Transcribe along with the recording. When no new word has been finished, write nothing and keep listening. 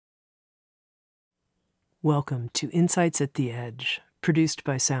Welcome to Insights at the Edge, produced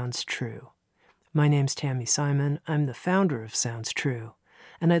by Sounds True. My name's Tami Simon. I'm the founder of Sounds True,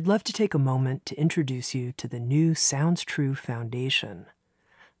 and I'd love to take a moment to introduce you to the new Sounds True Foundation.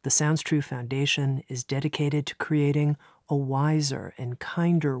 The Sounds True Foundation is dedicated to creating a wiser and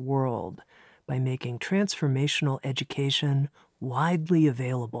kinder world by making transformational education widely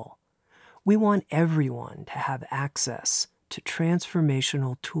available. We want everyone to have access to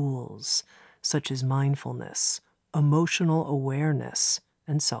transformational tools such as mindfulness, emotional awareness,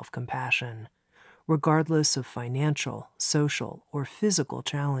 and self-compassion, regardless of financial, social, or physical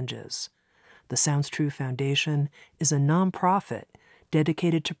challenges. The Sounds True Foundation is a nonprofit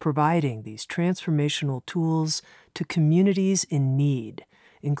dedicated to providing these transformational tools to communities in need,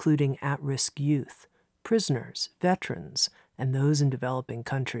 including at-risk youth, prisoners, veterans, and those in developing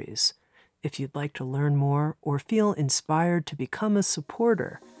countries. If you'd like to learn more or feel inspired to become a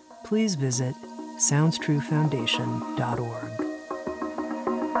supporter, please visit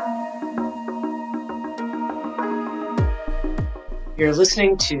SoundsTrueFoundation.org. You're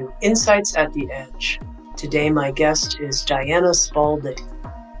listening to Insights at the Edge. Today my guest is Diana Spalding.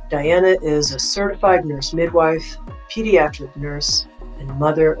 Diana is a certified nurse midwife, pediatric nurse, and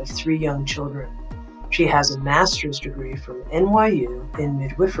mother of 3 young children. She has a master's degree from NYU in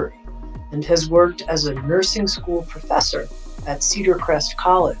midwifery and has worked as a nursing school professor at Cedar Crest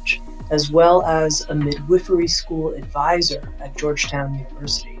College, as well as a midwifery school advisor at Georgetown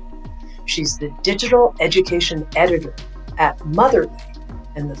University. She's the digital education editor at Motherhood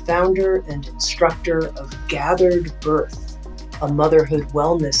and the founder and instructor of Gathered Birth, a motherhood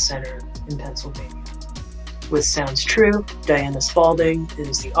wellness center in Pennsylvania. With Sounds True, Diana Spalding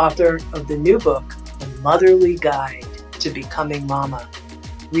is the author of the new book, The Motherly Guide to Becoming Mama,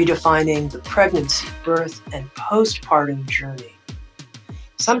 Redefining the Pregnancy, Birth, and Postpartum Journey.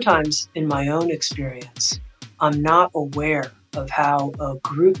 Sometimes, in my own experience, I'm not aware of how a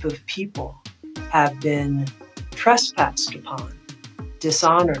group of people have been trespassed upon,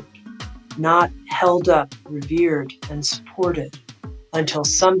 dishonored, not held up, revered, and supported until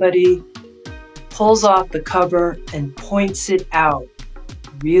somebody pulls off the cover and points it out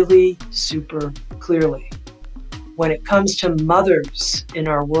really super clearly. When it comes to mothers in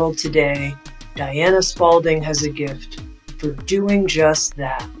our world today, Diana Spalding has a gift for doing just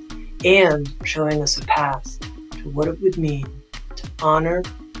that and showing us a path to what it would mean to honor,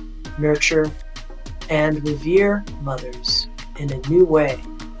 nurture, and revere mothers in a new way,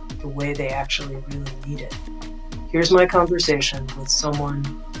 the way they actually really need it. Here's my conversation with someone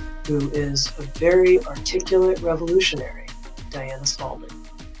who is a very articulate revolutionary, Diana Spalding.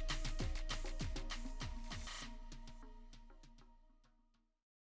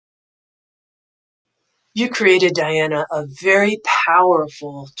 You created, Diana, a very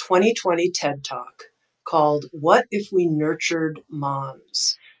powerful 2020 TED Talk called What If We Nurtured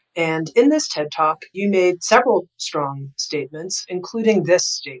Moms? And in this TED Talk, you made several strong statements, including this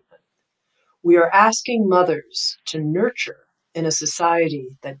statement. We are asking mothers to nurture in a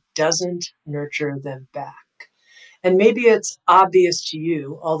society that doesn't nurture them back. And maybe it's obvious to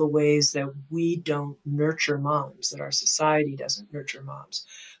you all the ways that we don't nurture moms, that our society doesn't nurture moms.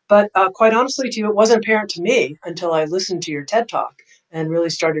 But quite honestly to you, it wasn't apparent to me until I listened to your TED Talk and really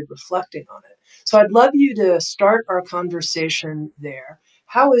started reflecting on it. So I'd love you to start our conversation there.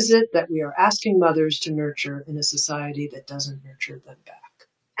 How is it that we are asking mothers to nurture in a society that doesn't nurture them back?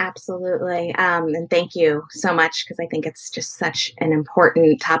 Absolutely. And thank you so much, because I think it's just such an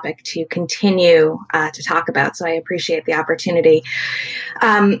important topic to continue to talk about. So I appreciate the opportunity.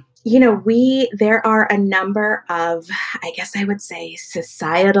 There are a number of, I guess I would say,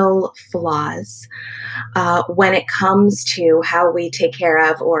 societal flaws when it comes to how we take care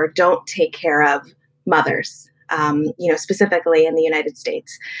of or don't take care of mothers. Specifically in the United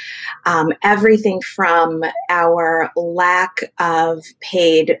States. Everything from our lack of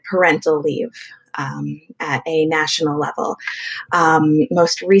paid parental leave at a national level.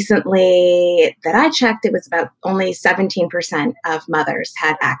 Most recently that I checked, it was about only 17% of mothers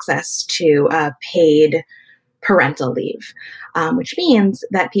had access to paid parental leave, which means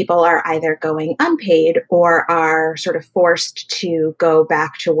that people are either going unpaid or are sort of forced to go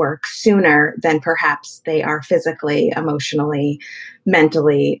back to work sooner than perhaps they are physically, emotionally,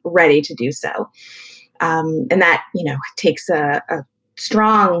 mentally ready to do so. And that, takes a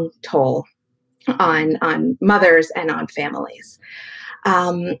strong toll on mothers and on families.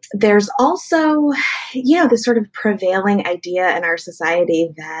 There's also, this sort of prevailing idea in our society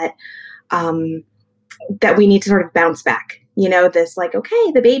that we need to sort of bounce back, this like,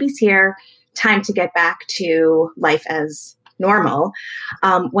 okay, the baby's here, time to get back to life as normal.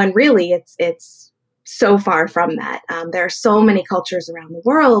 When really it's so far from that. There are so many cultures around the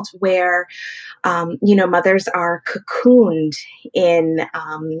world where, mothers are cocooned in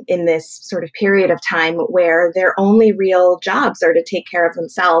this sort of period of time where their only real jobs are to take care of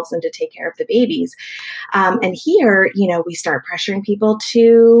themselves and to take care of the babies. And here, we start pressuring people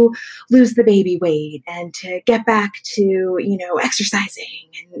to lose the baby weight and to get back to, exercising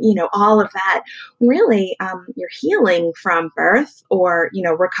and, all of that. Really, you're healing from birth or,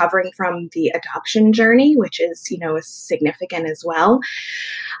 recovering from the adoption journey, which is, is significant as well.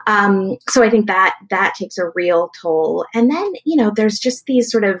 So I think that takes a real toll. And then, there's just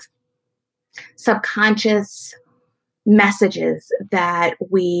these sort of subconscious messages that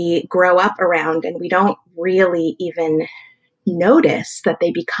we grow up around and we don't really even notice that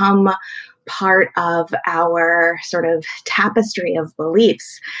they become part of our sort of tapestry of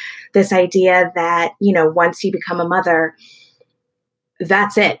beliefs. This idea that, once you become a mother,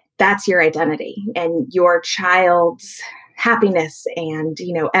 that's it. That's your identity, and your child's happiness and,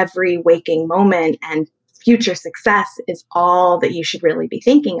 every waking moment and future success is all that you should really be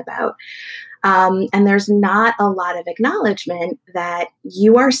thinking about. And there's not a lot of acknowledgement that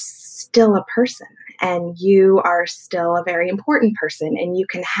you are still a person and you are still a very important person, and you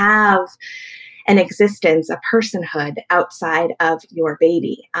can have an existence, a personhood outside of your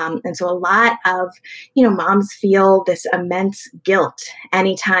baby. And so a lot of, moms feel this immense guilt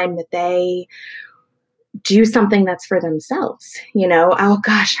anytime that they do something that's for themselves. Oh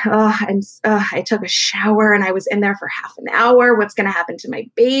gosh, I took a shower and I was in there for half an hour. What's going to happen to my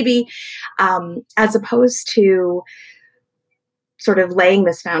baby? As opposed to sort of laying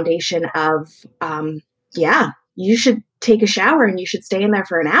this foundation of, you should take a shower and you should stay in there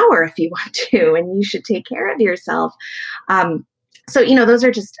for an hour if you want to, and you should take care of yourself. So, those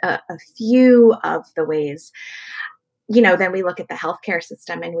are just a few of the ways. Then we look at the healthcare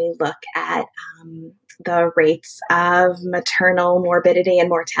system and we look at the rates of maternal morbidity and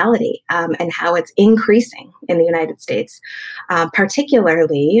mortality and how it's increasing in the United States,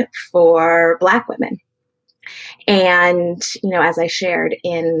 particularly for Black women. And, as I shared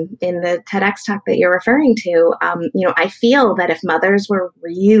in the TEDx talk that you're referring to, I feel that if mothers were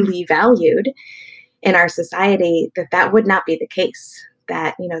really valued in our society, that would not be the case.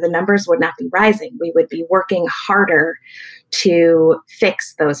 That, the numbers would not be rising. We would be working harder to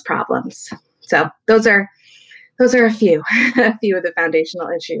fix those problems. So those are a few of the foundational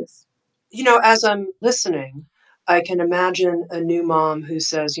issues. As I'm listening, I can imagine a new mom who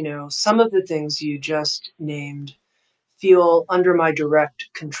says, some of the things you just named feel under my direct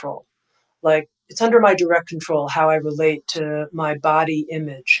control. Like, it's under my direct control how I relate to my body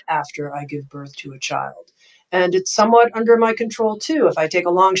image after I give birth to a child. And it's somewhat under my control too. If I take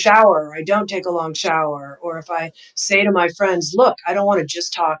a long shower or I don't take a long shower, or if I say to my friends, look, I don't want to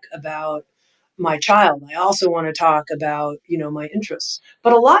just talk about my child. I also want to talk about, my interests.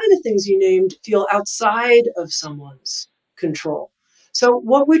 But a lot of the things you named feel outside of someone's control. So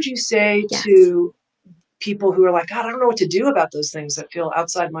what would you say to people who are like, God, I don't know what to do about those things that feel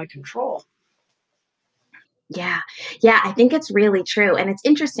outside my control? Yeah, I think it's really true. And it's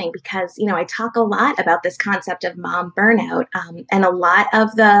interesting because, I talk a lot about this concept of mom burnout. And a lot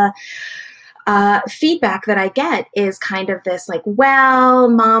of the feedback that I get is kind of this like, well,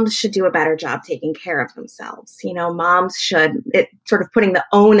 moms should do a better job taking care of themselves. Moms should, sort of putting the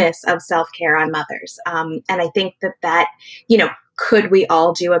onus of self-care on mothers. And I think that, could we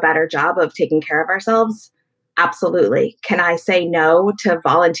all do a better job of taking care of ourselves? Absolutely. Can I say no to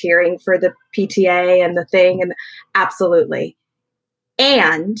volunteering for the PTA and the thing? And absolutely.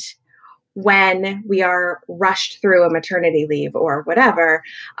 And when we are rushed through a maternity leave or whatever,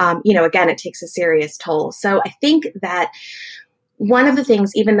 again, it takes a serious toll. So I think that one of the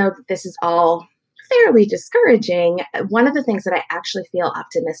things, even though this is all fairly discouraging, one of the things that I actually feel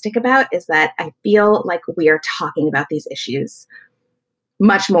optimistic about is that I feel like we are talking about these issues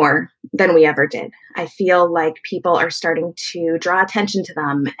much more than we ever did. I feel like people are starting to draw attention to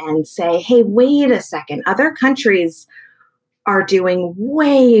them and say, hey, wait a second, other countries are doing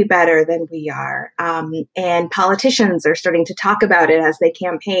way better than we are. And politicians are starting to talk about it as they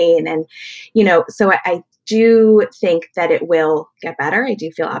campaign. And, so I do think that it will get better. I do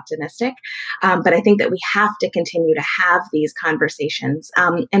feel optimistic. But I think that we have to continue to have these conversations.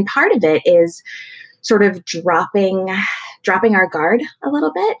 And part of it is sort of dropping our guard a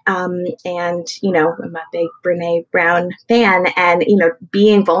little bit. And, I'm a big Brene Brown fan, and,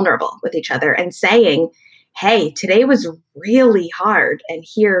 being vulnerable with each other and saying, hey, today was really hard and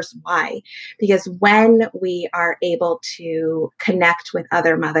here's why. Because when we are able to connect with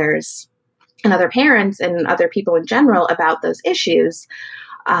other mothers and other parents and other people in general about those issues,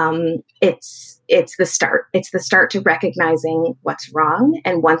 It's the start. It's the start to recognizing what's wrong.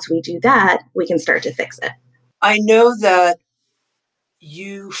 And once we do that, we can start to fix it. I know that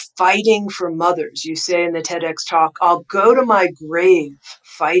you fighting for mothers, you say in the TEDx talk, I'll go to my grave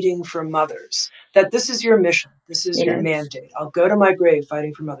fighting for mothers, that this is your mission. This is your mandate. I'll go to my grave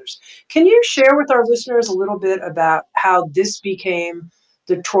fighting for mothers. Can you share with our listeners a little bit about how this became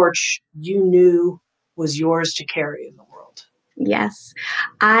the torch you knew was yours to carry in the world? Yes.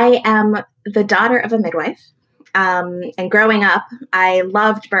 I am the daughter of a midwife. And growing up, I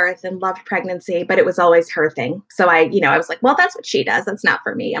loved birth and loved pregnancy, but it was always her thing. So I was like, well, that's what she does. That's not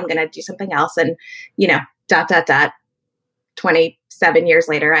for me. I'm going to do something else. And, 27 years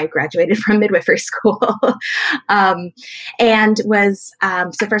later, I graduated from midwifery school. So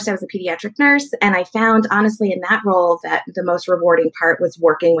first I was a pediatric nurse, and I found honestly in that role that the most rewarding part was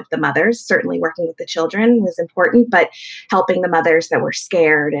working with the mothers. Certainly working with the children was important, but helping the mothers that were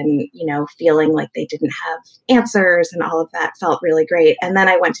scared and, feeling like they didn't have answers and all of that felt really great. And then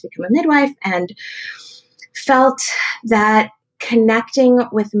I went to become a midwife and felt that connecting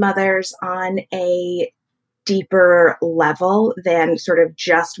with mothers on a deeper level than sort of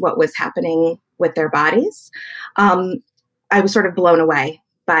just what was happening with their bodies. I was sort of blown away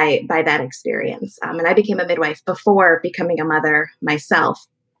by that experience. And I became a midwife before becoming a mother myself.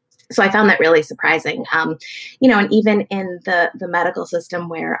 So I found that really surprising. And even in the medical system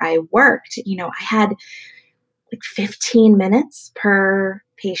where I worked, I had like 15 minutes per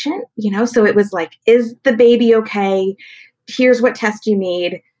patient, so it was like, is the baby okay? Here's what test you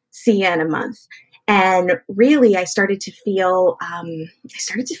need. See you in a month. And really, I started to feel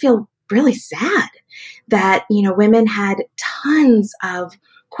really sad that, women had tons of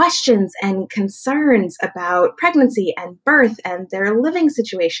questions and concerns about pregnancy and birth and their living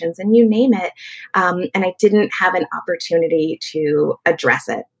situations and you name it. And I didn't have an opportunity to address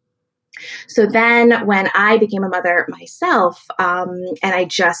it. So then when I became a mother myself, and I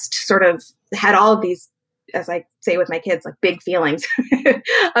just sort of had all of these, as I say with my kids, like big feelings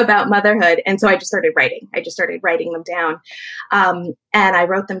about motherhood. And so I just started writing. Them down. And I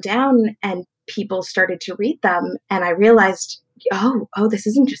wrote them down and people started to read them. And I realized, oh, this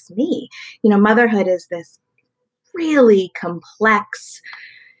isn't just me. Motherhood is this really complex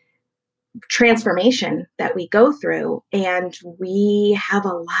transformation that we go through. And we have a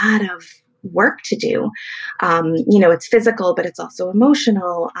lot of work to do. It's physical, but it's also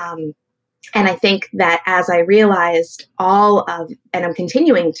emotional. And I think that as I realized and I'm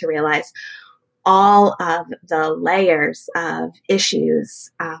continuing to realize all of the layers of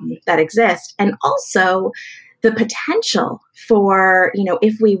issues that exist, and also the potential for,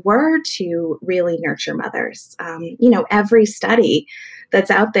 if we were to really nurture mothers, every study that's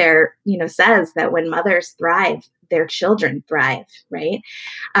out there, says that when mothers thrive, their children thrive, right?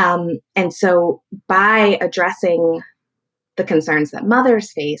 And so by addressing the concerns that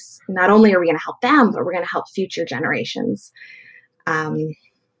mothers face, not only are we going to help them, but we're going to help future generations.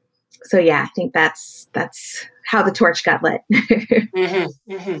 So yeah, I think that's how the torch got lit.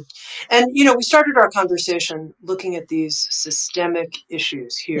 Mm-hmm, mm-hmm. And, we started our conversation looking at these systemic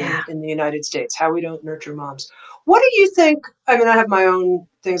issues here in the United States, how we don't nurture moms. What do you think? I mean, I have my own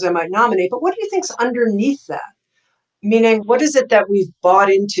things I might nominate, but what do you think's underneath that? Meaning, what is it that we've bought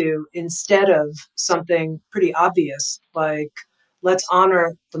into instead of something pretty obvious, like let's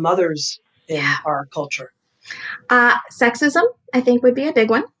honor the mothers in our culture? Sexism, I think, would be a big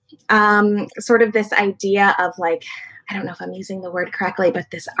one. Sort of this idea of like, I don't know if I'm using the word correctly,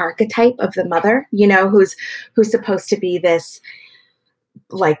 but this archetype of the mother, who's supposed to be this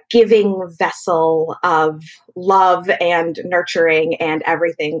like giving vessel of love and nurturing and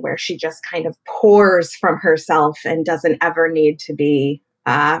everything, where she just kind of pours from herself and doesn't ever need to be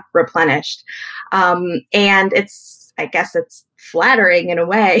replenished. And I guess it's flattering in a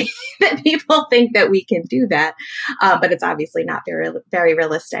way that people think that we can do that, but it's obviously not very, very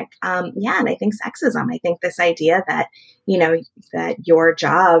realistic. And I think sexism. I think this idea that that your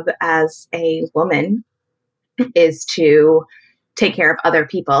job as a woman is to take care of other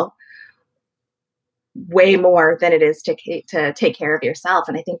people way more than it is to take care of yourself.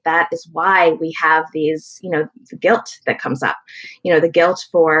 And I think that is why we have these, the guilt that comes up, the guilt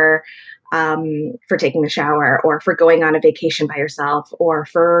for taking the shower, or for going on a vacation by yourself, or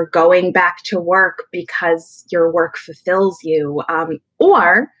for going back to work because your work fulfills you,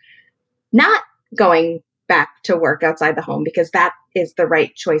 or not going back to work outside the home because that is the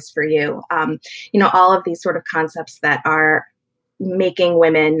right choice for you. All of these sort of concepts that are making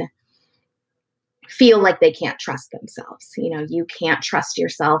women feel like they can't trust themselves. You can't trust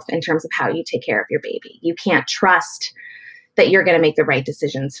yourself in terms of how you take care of your baby. You can't trust that you're going to make the right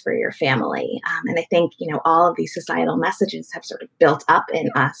decisions for your family. And I think, all of these societal messages have sort of built up in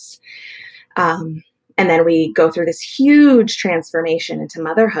us. And then we go through this huge transformation into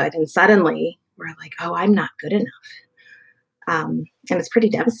motherhood, and suddenly we're like, oh, I'm not good enough. And it's pretty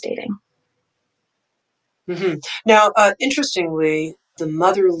devastating. Mm-hmm. Now, interestingly, the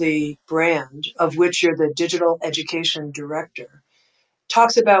Motherly brand, of which you're the digital education director,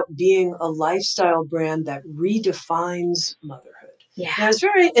 talks about being a lifestyle brand that redefines motherhood. Yeah. And I was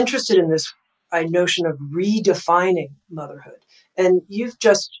very interested in this notion of redefining motherhood. And you've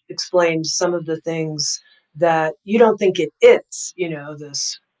just explained some of the things that you don't think it is,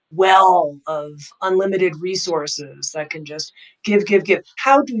 this well of unlimited resources that can just give, give, give.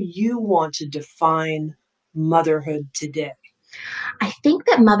 How do you want to define motherhood today? I think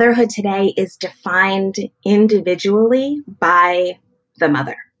that motherhood today is defined individually by the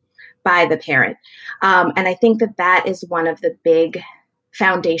mother, by the parent. And I think that that is one of the big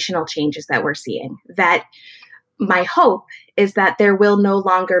foundational changes that we're seeing. That my hope is that there will no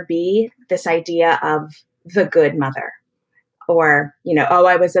longer be this idea of the good mother, or, oh,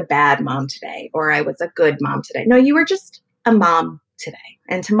 I was a bad mom today, or I was a good mom today. No, you were just a mom today.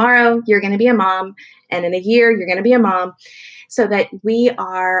 And tomorrow you're going to be a mom. And in a year, you're going to be a mom. So that we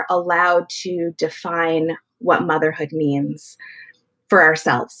are allowed to define what motherhood means for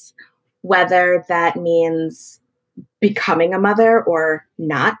ourselves, whether that means becoming a mother or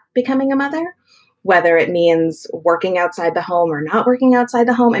not becoming a mother, whether it means working outside the home or not working outside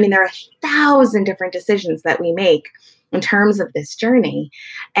the home. I mean, there are 1,000 different decisions that we make in terms of this journey.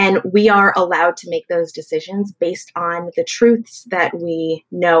 And we are allowed to make those decisions based on the truths that we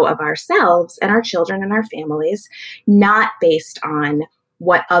know of ourselves and our children and our families, not based on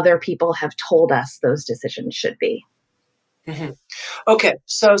what other people have told us those decisions should be. Mm-hmm. Okay,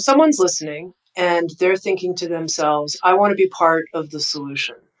 so someone's listening and they're thinking to themselves, I want to be part of the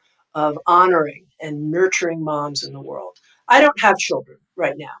solution of honoring and nurturing moms in the world. I don't have children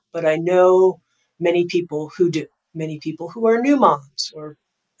right now, but I know many people who do, many people who are new moms or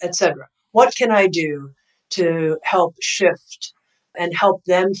etc. What can I do to help shift and help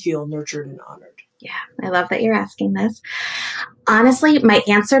them feel nurtured and honored? Yeah, I love that you're asking this. Honestly, my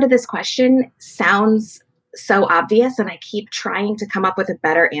answer to this question sounds so obvious, and I keep trying to come up with a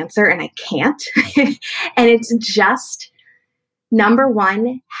better answer, and I can't. And it's just, number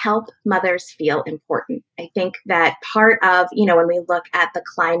one, help mothers feel important. I think that part of, when we look at the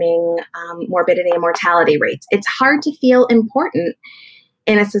climbing morbidity and mortality rates, it's hard to feel important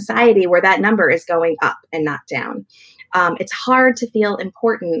in a society where that number is going up and not down. It's hard to feel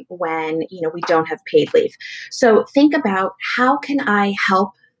important when, we don't have paid leave. So think about, how can I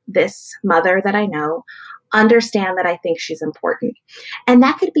help this mother that I know understand that I think she's important? And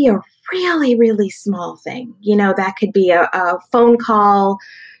that could be a really, really small thing. That could be a phone call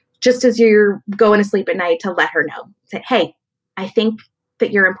just as you're going to sleep at night to let her know. Say, hey, I think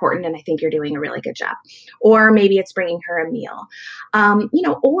that you're important and I think you're doing a really good job. Or maybe it's bringing her a meal,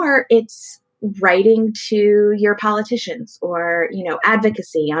 or it's writing to your politicians, or,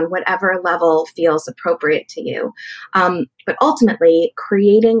 advocacy on whatever level feels appropriate to you. But ultimately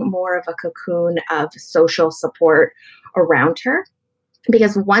creating more of a cocoon of social support around her,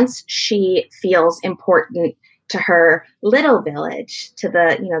 because once she feels important to her little village, to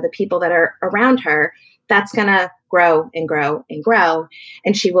the people that are around her, that's going to grow and grow and grow.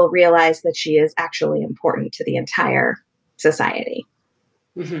 And she will realize that she is actually important to the entire society.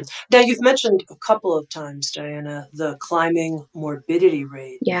 Mm-hmm. Now, you've mentioned a couple of times, Diana, the climbing morbidity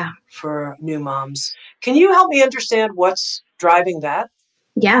rate for new moms. Can you help me understand what's driving that?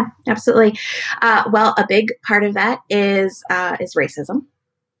 Yeah, absolutely. Well, a big part of that is racism.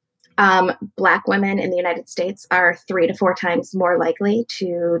 Black women in the United States are 3 to 4 times more likely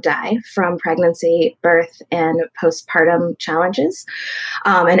to die from pregnancy, birth, and postpartum challenges.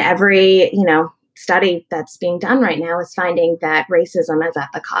 And every, study that's being done right now is finding that racism is at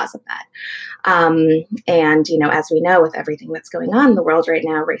the cause of that. And, as we know, with everything that's going on in the world right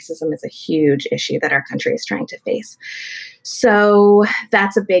now, racism is a huge issue that our country is trying to face. So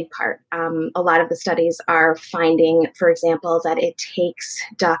that's a big part. A lot of the studies are finding, for example, that it takes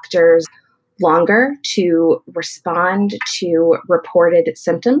doctors longer to respond to reported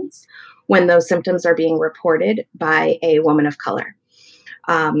symptoms when those symptoms are being reported by a woman of color.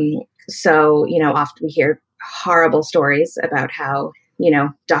 So, often we hear horrible stories about how,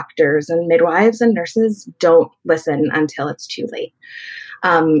 doctors and midwives and nurses don't listen until it's too late.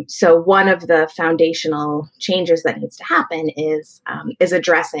 So one of the foundational changes that needs to happen is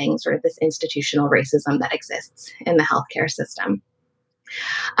addressing sort of this institutional racism that exists in the healthcare system.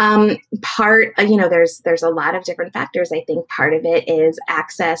 There's a lot of different factors. I think part of it is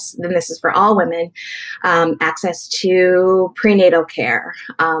access, and this is for all women, access to prenatal care,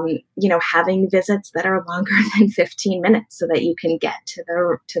 having visits that are longer than 15 minutes so that you can get to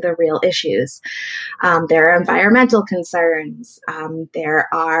the real issues. There are environmental concerns. There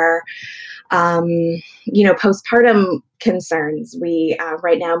are, postpartum concerns. We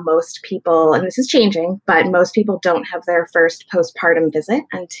right now, most people, and this is changing, but most people don't have their first postpartum visit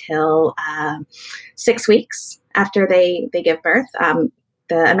until 6 weeks after they give birth.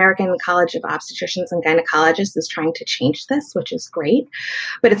 The American College of Obstetricians and Gynecologists is trying to change this, which is great,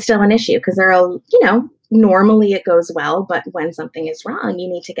 but it's still an issue because normally it goes well, but when something is wrong, you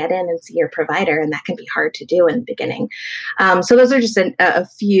need to get in and see your provider, and that can be hard to do in the beginning. So those are just a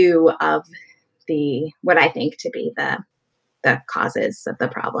few of what I think to be the causes of the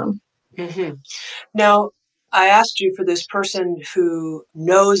problem. Mm-hmm. Now, I asked you for this person who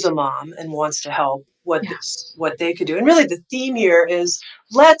knows a mom and wants to help, what they could do. And really the theme here is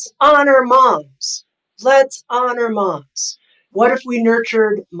let's honor moms. Let's honor moms. What if we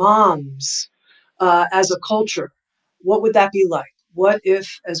nurtured moms as a culture? What would that be like? What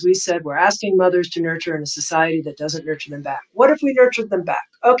if, as we said, we're asking mothers to nurture in a society that doesn't nurture them back? What if we nurtured them back?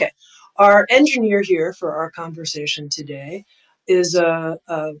 Okay. Our engineer here for our conversation today is a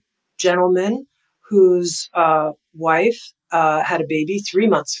gentleman whose wife had a baby 3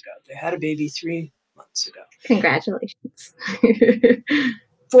 months ago. They had a baby 3 months ago. Congratulations.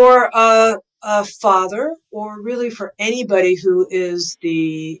 For a father, or really for anybody who is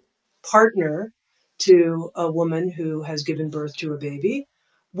the partner to a woman who has given birth to a baby,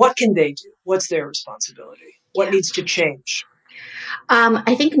 what can they do? What's their responsibility? What needs to change?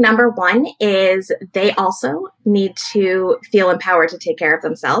 I think number one is they also need to feel empowered to take care of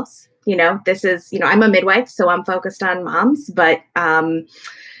themselves. This is, I'm a midwife, so I'm focused on moms, but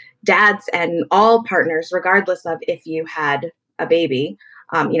dads and all partners, regardless of if you had a baby,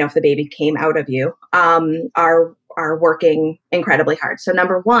 if the baby came out of you, are working incredibly hard. So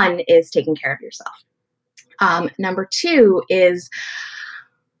number one is taking care of yourself. Number two is,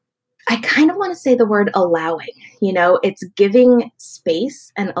 I kind of want to say the word allowing. It's giving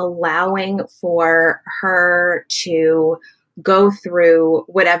space and allowing for her to go through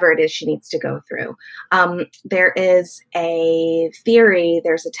whatever it is she needs to go through. There is a theory,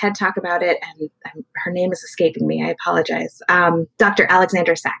 there's a TED Talk about it, and her name is escaping me, I apologize, Dr.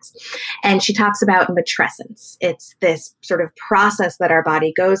 Alexandra Sachs. And she talks about matrescence. It's this sort of process that our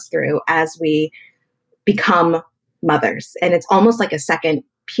body goes through as we become mothers. And it's almost like a second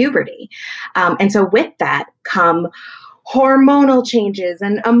puberty. And so with that come hormonal changes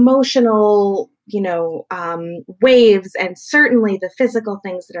and emotional, waves, and certainly the physical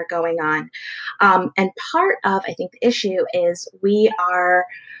things that are going on. And part of, I think, the issue is we are,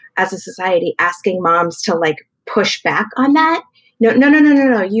 as a society, asking moms to push back on that.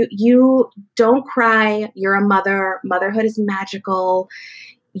 No. You don't cry. You're a mother. Motherhood is magical.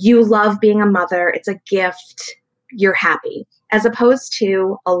 You love being a mother. It's a gift. You're happy. As opposed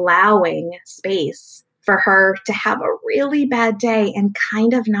to allowing space for her to have a really bad day and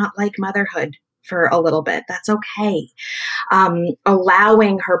kind of not like motherhood for a little bit. That's okay.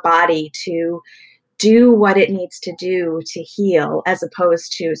 Allowing her body to do what it needs to do to heal, as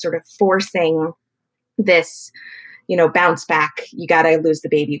opposed to sort of forcing this, bounce back, you got to lose the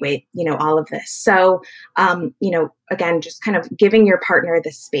baby weight, all of this. So, again, just kind of giving your partner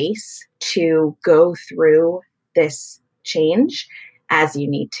the space to go through this change as you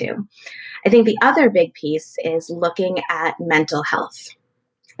need to. I think the other big piece is looking at mental health.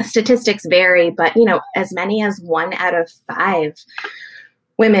 Statistics vary, but, as many as 1 out of 5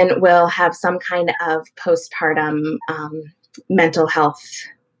 women will have some kind of postpartum mental health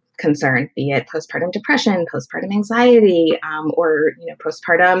concern, be it postpartum depression, postpartum anxiety, or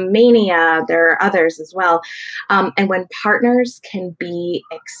postpartum mania. There are others as well. And when partners can be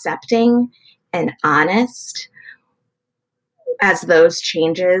accepting and honest as those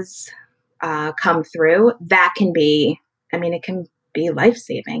changes come through, that can be, it can be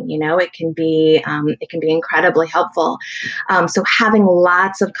life-saving, it can be incredibly helpful. So having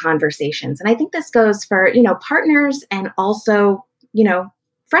lots of conversations, and I think this goes for, partners and also,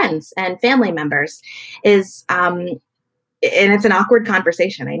 friends and family members, is, and it's an awkward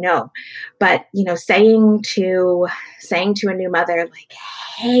conversation, I know, but, saying to a new mother,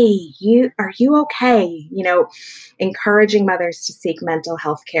 hey, are you okay? Encouraging mothers to seek mental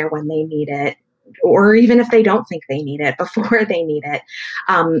health care when they need it, or even if they don't think they need it, before they need it.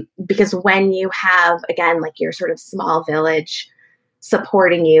 Because when you have, again, your sort of small village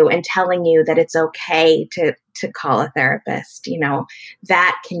supporting you and telling you that it's okay to call a therapist,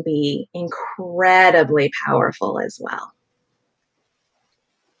 that can be incredibly powerful as well.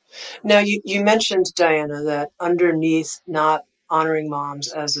 Now, you mentioned, Diana, that underneath not honoring moms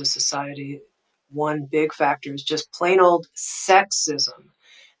as a society, one big factor is just plain old sexism.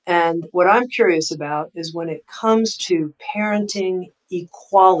 And what I'm curious about is when it comes to parenting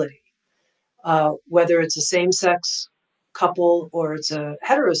equality, whether it's a same-sex couple or it's a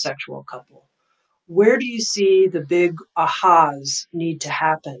heterosexual couple, where do you see the big ahas need to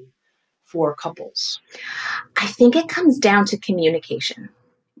happen for couples? I think it comes down to communication.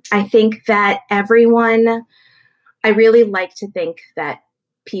 I think that I really like to think that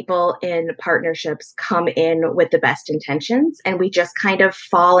people in partnerships come in with the best intentions and we just kind of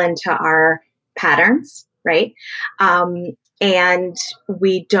fall into our patterns, right? And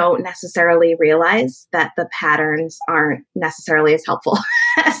we don't necessarily realize that the patterns aren't necessarily as helpful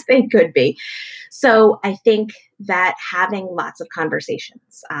as they could be. So I think that having lots of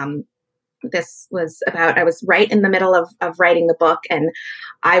conversations, I was right in the middle of writing the book, and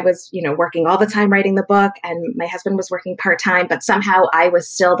I was, working all the time writing the book, and my husband was working part-time, but somehow I was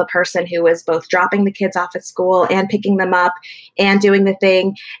still the person who was both dropping the kids off at school and picking them up and doing the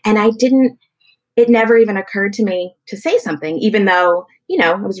thing. And it never even occurred to me to say something, even though,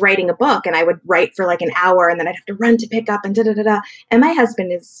 I was writing a book and I would write for like an hour and then I'd have to run to pick up and da-da-da-da. And my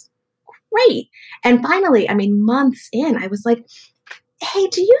husband is great. And finally, months in, I was like, hey,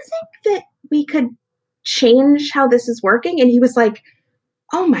 do you think that we could change how this is working? And he was like,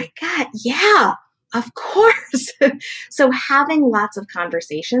 oh my God, yeah, of course. So having lots of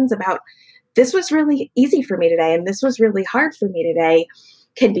conversations about this was really easy for me today and this was really hard for me today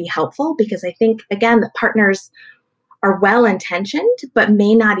can be helpful, because I think, again, that partners are well-intentioned, but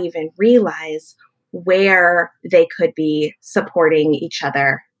may not even realize where they could be supporting each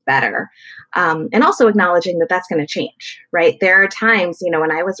other better. And also acknowledging that that's going to change, right? There are times,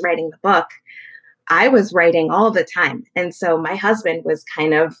 when I was writing the book, I was writing all the time. And so my husband was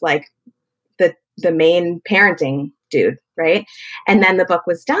kind of like the main parenting dude, right? And then the book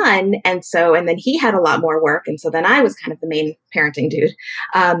was done. And then he had a lot more work. And so then I was kind of the main parenting dude.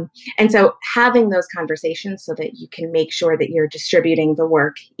 And so having those conversations so that you can make sure that you're distributing the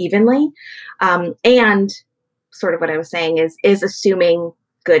work evenly. And sort of what I was saying is assuming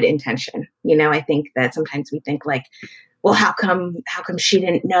good intention. I think that sometimes we think like, well, how come she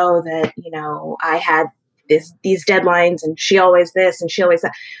didn't know that, I had these deadlines and she always this and she always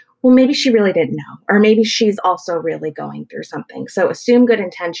that. Well, maybe she really didn't know, or maybe she's also really going through something. So assume good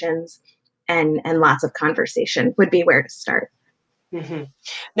intentions and lots of conversation would be where to start. Mm-hmm.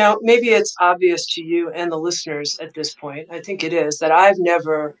 Now, maybe it's obvious to you and the listeners at this point, I think it is, that I've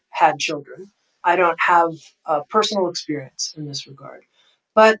never had children. I don't have a personal experience in this regard.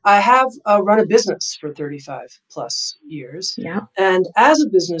 But I have run a business for 35 plus years. Yeah. And as a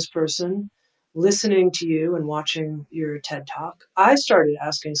business person, listening to you and watching your TED Talk, I started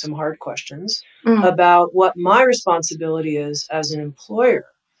asking some hard questions about what my responsibility is as an employer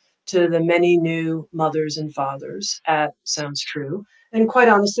to the many new mothers and fathers at Sounds True. And quite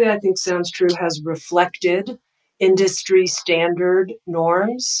honestly, I think Sounds True has reflected industry standard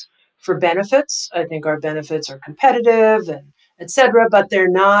norms for benefits. I think our benefits are competitive and etc., but they're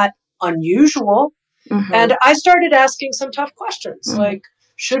not unusual. Mm-hmm. And I started asking some tough questions, like,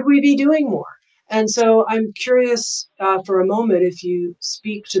 should we be doing more? And so I'm curious for a moment if you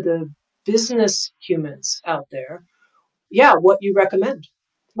speak to the business humans out there, what you recommend.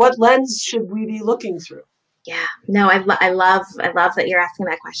 What lens should we be looking through? Yeah, no, I love that you're asking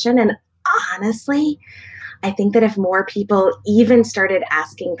that question. And honestly, I think that if more people even started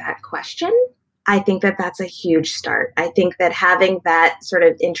asking that question, I think that that's a huge start. I think that having that sort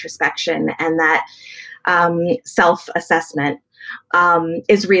of introspection and that self-assessment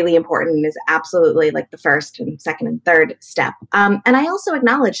is really important and is absolutely like the first and second and third step. And I also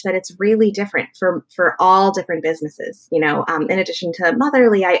acknowledge that it's really different for all different businesses. In addition to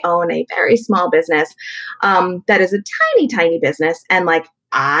Motherly, I own a very small business that is a tiny, tiny business. And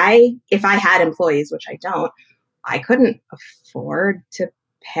if I had employees, which I don't, I couldn't afford to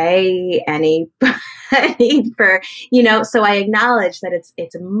pay anybody for, so I acknowledge that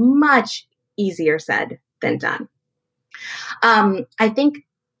it's much easier said than done. I think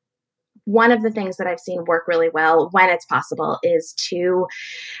one of the things that I've seen work really well when it's possible is to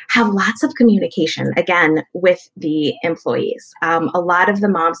have lots of communication, again, with the employees. A lot of the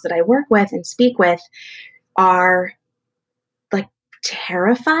moms that I work with and speak with are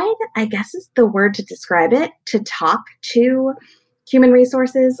terrified, I guess is the word to describe it, to talk to human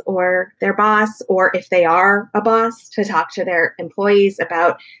resources or their boss, or if they are a boss, to talk to their employees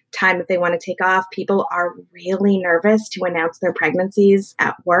about time that they want to take off. People are really nervous to announce their pregnancies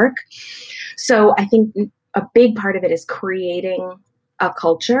at work. So I think a big part of it is creating a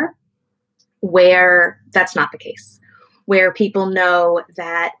culture where that's not the case, where people know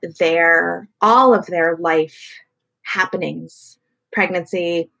that all of their life happenings,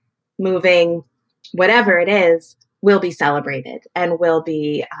 pregnancy, moving, whatever it is, will be celebrated and will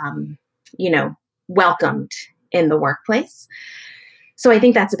be, welcomed in the workplace. So I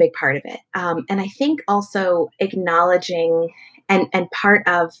think that's a big part of it. And I think also acknowledging and part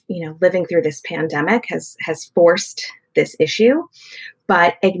of, living through this pandemic has forced this issue,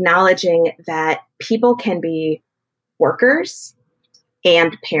 but acknowledging that people can be workers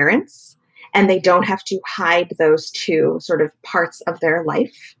and parents, and they don't have to hide those two sort of parts of their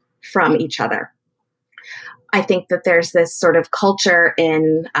life from each other. I think that there's this sort of culture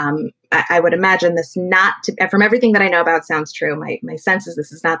in, I would imagine this not to, from everything that I know about sounds true. My sense is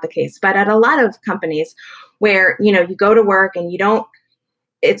this is not the case, but at a lot of companies where, you go to work and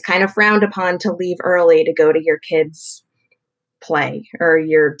it's kind of frowned upon to leave early to go to your kids' play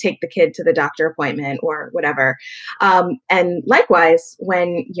or take the kid to the doctor appointment or whatever. And likewise,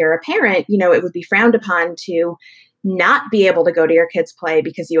 when you're a parent, it would be frowned upon to not be able to go to your kids' play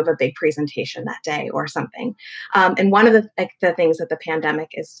because you have a big presentation that day or something. And one of the things that the pandemic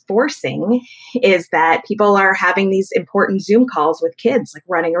is forcing is that people are having these important Zoom calls with kids like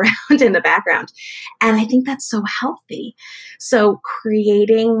running around in the background. And I think that's so healthy. So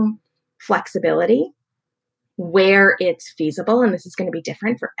creating flexibility where it's feasible, and this is going to be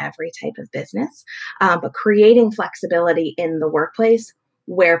different for every type of business, but creating flexibility in the workplace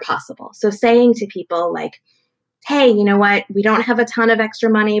where possible. So saying to people like, hey, you know what? We don't have a ton of extra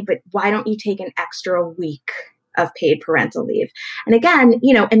money, but why don't you take an extra week of paid parental leave? And again,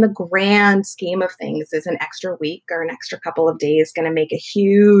 in the grand scheme of things, is an extra week or an extra couple of days going to make a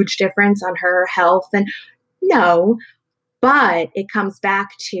huge difference on her health? And no, but it comes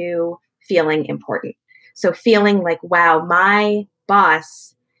back to feeling important. So feeling like, wow, my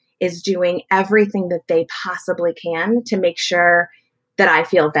boss is doing everything that they possibly can to make sure that I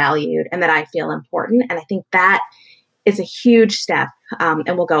feel valued and that I feel important. And I think that is a huge step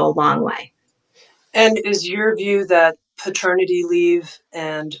and will go a long way. And is your view that paternity leave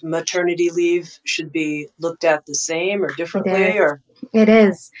and maternity leave should be looked at the same or differently? It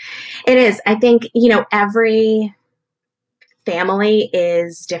is. I think, every family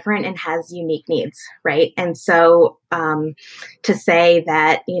is different and has unique needs, right? And so to say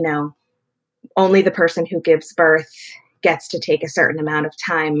that, only the person who gives birth gets to take a certain amount of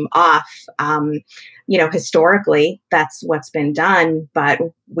time off. Historically, that's what's been done, but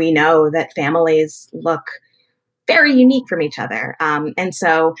we know that families look very unique from each other. And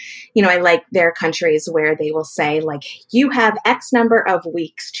so, I like there are countries where they will say, like, you have X number of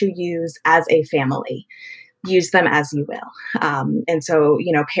weeks to use as a family. Use them as you will. And so,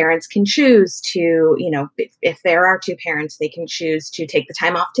 parents can choose to, if there are two parents, they can choose to take the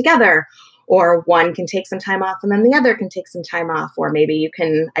time off together. Or one can take some time off and then the other can take some time off. Or maybe you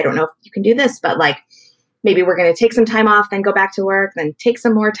can, I don't know if you can do this, but like maybe we're going to take some time off, then go back to work, then take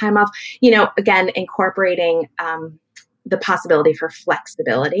some more time off. Again, incorporating the possibility for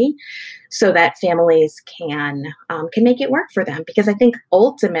flexibility so that families can make it work for them. Because I think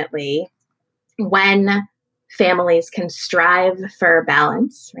ultimately when families can strive for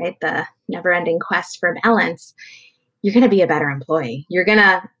balance, right, the never-ending quest for balance, you're going to be a better employee. You're going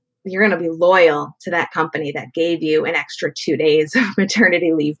to be loyal to that company that gave you an extra 2 days of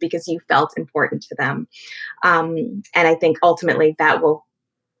maternity leave because you felt important to them. And I think ultimately that will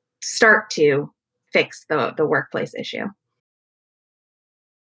start to fix the workplace issue.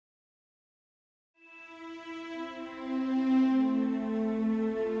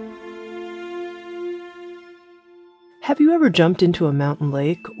 Have you ever jumped into a mountain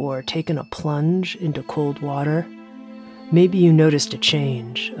lake or taken a plunge into cold water? Maybe you noticed a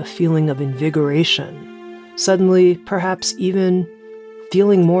change, a feeling of invigoration, suddenly perhaps even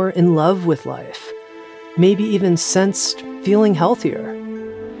feeling more in love with life, maybe even sensed feeling healthier.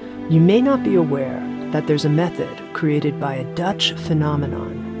 You may not be aware that there's a method created by a Dutch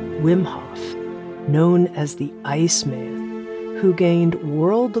phenomenon, Wim Hof, known as the Iceman, who gained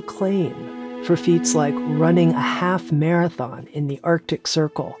world acclaim for feats like running a half marathon in the Arctic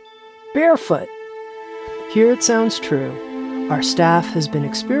Circle, barefoot. Here it sounds true. Our staff has been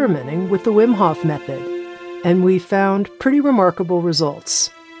experimenting with the Wim Hof method, and we found pretty remarkable results.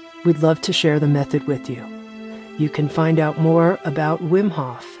 We'd love to share the method with you. You can find out more about Wim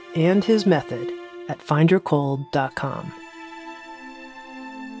Hof and his method at findyourcold.com.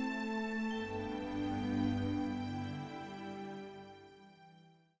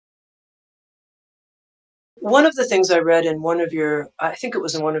 One of the things I read in I think it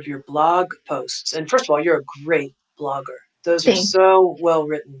was in one of your blog posts, and first of all, you're a great blogger. Those are Thank, so well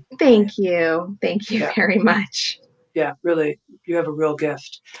written. thank you. Thank you Yeah, very much. yeah, really, you have a real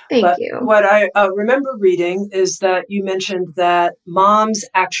gift. Thank But you. what I remember reading is that you mentioned that moms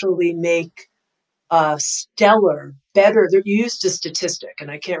actually make stellar, better. You used a statistic, and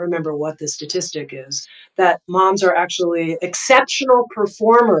I can't remember what the statistic is, that moms are actually exceptional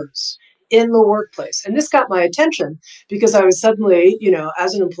performers in the workplace. And this got my attention because I was suddenly,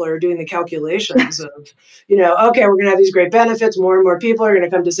 as an employer doing the calculations of, okay, we're going to have these great benefits. More and more people are going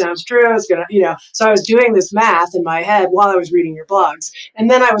to come to Sounds True. It's going to, so I was doing this math in my head while I was reading your blogs.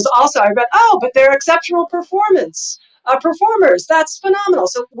 And then I read, but they're exceptional performers. That's phenomenal.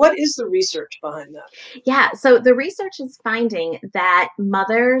 So what is the research behind that? Yeah, so the research is finding that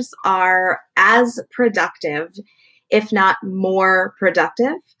mothers are as productive, if not more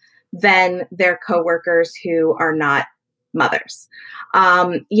productive, than their coworkers who are not mothers.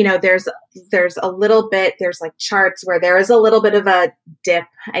 There's a little bit, there's like charts where there is a little bit of a dip,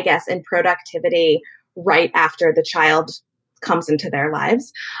 I guess, in productivity right after the child comes into their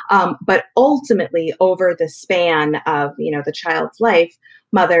lives. But ultimately, over the span of the child's life,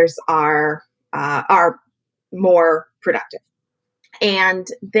 mothers are more productive. And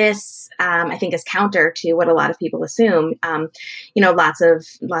this, I think, is counter to what a lot of people assume. Lots of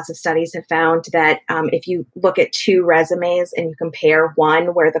studies have found that if you look at two resumes and you compare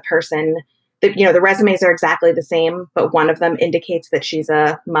one where the resumes are exactly the same, but one of them indicates that she's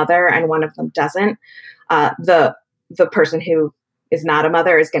a mother and one of them doesn't, the person who is not a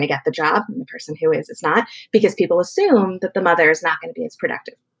mother is going to get the job, and the person who is not, because people assume that the mother is not going to be as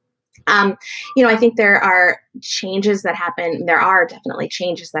productive. I think there are changes that happen. There are definitely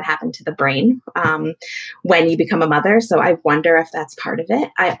changes that happen to the brain when you become a mother. So I wonder if that's part of it.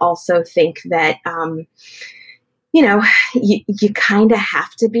 I also think that, you kind of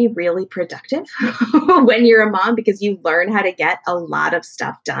have to be really productive when you're a mom because you learn how to get a lot of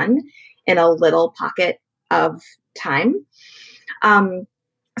stuff done in a little pocket of time.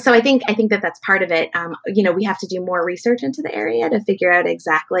 So I think that that's part of it. We have to do more research into the area to figure out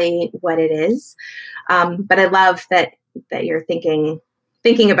exactly what it is. But I love that you're thinking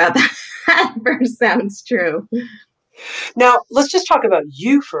about that first Sounds True. Now, let's just talk about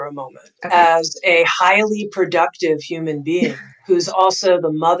you for a moment Okay. as a highly productive human being who's also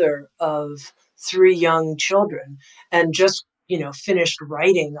the mother of 3 young children and just, finished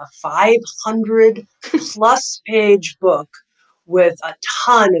writing a 500 plus page book with a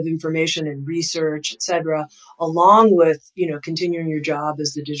ton of information and research, et cetera, along with, continuing your job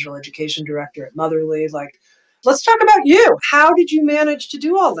as the digital education director at Motherly. Let's talk about you. How did you manage to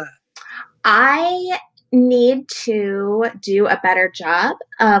do all that? I need to do a better job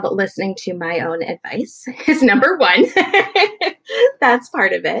of listening to my own advice is number one. That's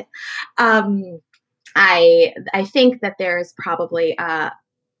part of it. I think that there's probably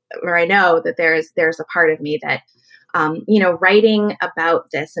or I know that there's a part of me that writing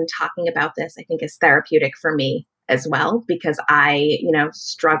about this and talking about this, I think is therapeutic for me as well, because I,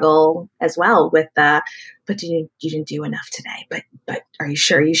 struggle as well with but you didn't do enough today, but are you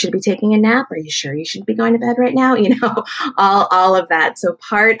sure you should be taking a nap? Are you sure you should be going to bed right now? All of that. So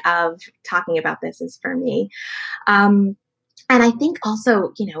part of talking about this is for me. And I think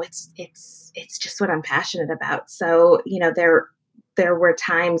also, it's just what I'm passionate about. So, there were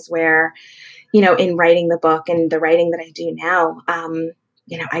times where, in writing the book and the writing that I do now,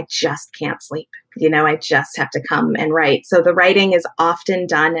 I just can't sleep. I just have to come and write. So the writing is often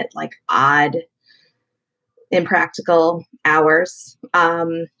done at like odd, impractical hours.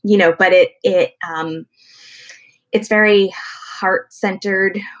 But it's very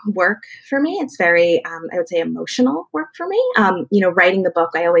heart-centered work for me. It's very, I would say, emotional work for me. Writing the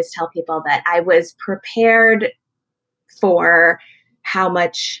book, I always tell people that I was prepared for how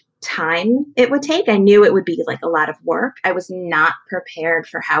much time it would take. I knew it would be like a lot of work. I was not prepared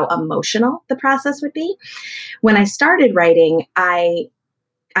for how emotional the process would be. When I started writing, I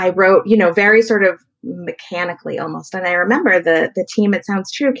wrote, very sort of mechanically almost. And I remember the team at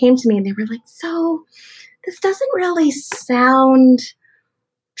Sounds True came to me and they were like, so this doesn't really sound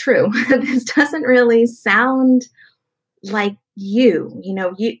true. This doesn't really sound like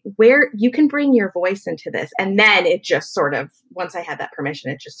where you can bring your voice into this. And then it just sort of, once I had that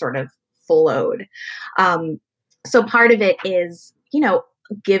permission, it just sort of flowed. So part of it is,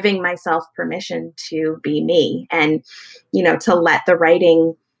 giving myself permission to be me and, to let the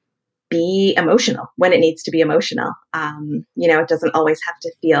writing be emotional when it needs to be emotional. It doesn't always have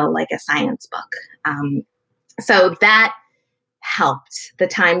to feel like a science book. So that helped. The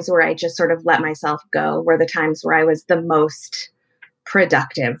times where I just sort of let myself go were the times where I was the most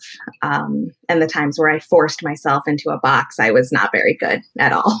productive. And the times where I forced myself into a box, I was not very good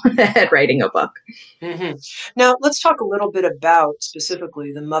at all at writing a book. Mm-hmm. Now, let's talk a little bit about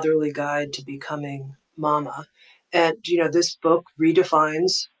specifically the Motherly Guide to Becoming Mama. And, this book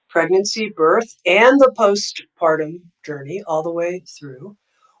redefines pregnancy, birth, and the postpartum journey all the way through.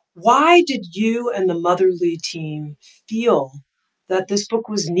 Why did you and the Motherly team feel that this book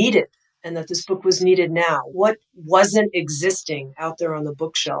was needed and that this book was needed now? What wasn't existing out there on the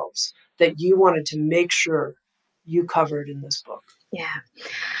bookshelves that you wanted to make sure you covered in this book? Yeah.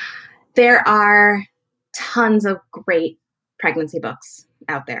 There are tons of great pregnancy books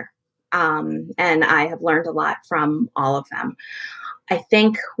out there. And I have learned a lot from all of them. I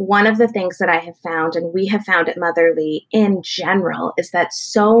think one of the things that I have found, and we have found at Motherly in general, is that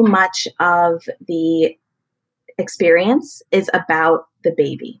so much of the experience is about the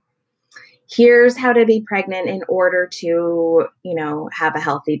baby. Here's how to be pregnant in order to, have a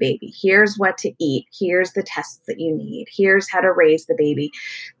healthy baby. Here's what to eat. Here's the tests that you need. Here's how to raise the baby.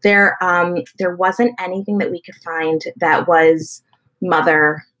 There wasn't anything that we could find that was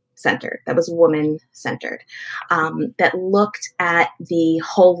mother-centered, that was woman-centered, that looked at the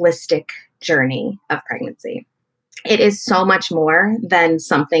holistic journey of pregnancy. It is so much more than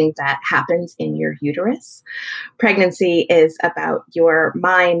something that happens in your uterus. Pregnancy is about your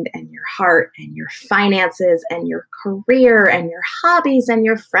mind and your heart and your finances and your career and your hobbies and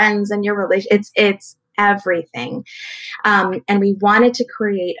your friends and your relations. It's everything. And we wanted to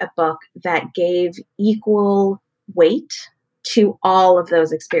create a book that gave equal weight to all of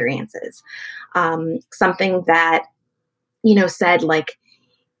those experiences. Something that, said like,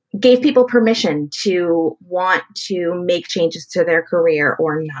 gave people permission to want to make changes to their career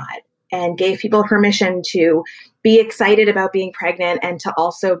or not, and gave people permission to be excited about being pregnant and to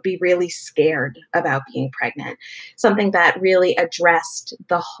also be really scared about being pregnant. Something that really addressed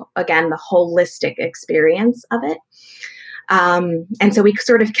the holistic experience of it. And so we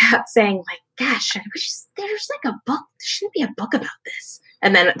sort of kept saying, like, gosh, there's like a book, there shouldn't be a book about this.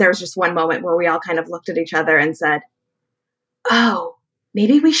 And then there was just one moment where we all kind of looked at each other and said, oh,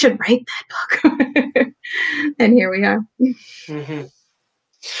 maybe we should write that book. And here we are. Mm-hmm.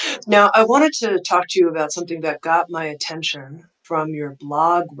 Now, I wanted to talk to you about something that got my attention from your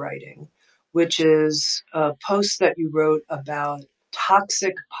blog writing, which is a post that you wrote about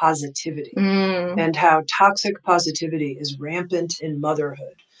toxic positivity and how toxic positivity is rampant in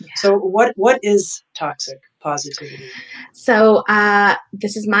motherhood. Yeah. So what is toxic positivity? So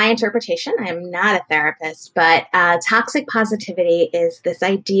this is my interpretation. I am not a therapist, but toxic positivity is this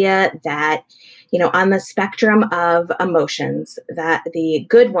idea that, on the spectrum of emotions, that the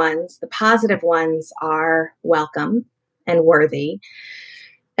good ones, the positive ones, are welcome and worthy,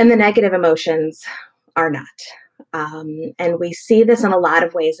 and the negative emotions are not. And we see this in a lot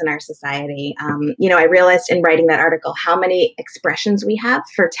of ways in our society. I realized in writing that article how many expressions we have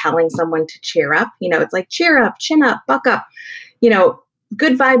for telling someone to cheer up. It's like cheer up, chin up, buck up,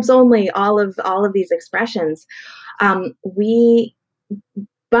 good vibes only, all of these expressions.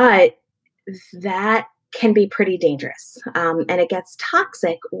 But that can be pretty dangerous. And it gets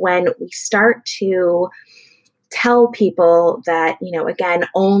toxic when we start to tell people that, again,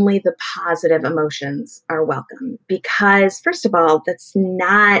 only the positive emotions are welcome. Because, first of all, that's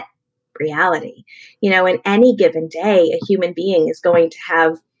not reality. In any given day, a human being is going to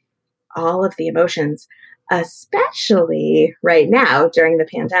have all of the emotions, especially right now during the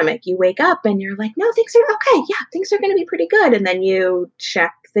pandemic. You wake up and you're like, no, things are okay. Yeah, things are going to be pretty good. And then you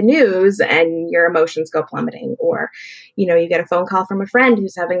check the news and your emotions go plummeting. Or, you get a phone call from a friend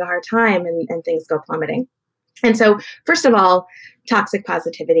who's having a hard time and things go plummeting. And so, first of all, toxic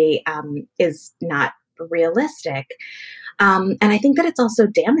positivity is not realistic. And I think that it's also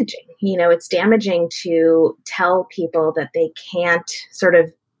damaging. It's damaging to tell people that they can't sort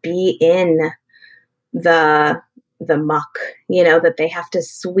of be in the muck, that they have to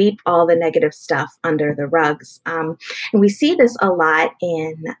sweep all the negative stuff under the rugs. And we see this a lot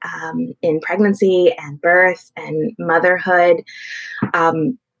in pregnancy and birth and motherhood.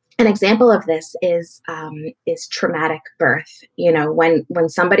 An example of this is traumatic birth. When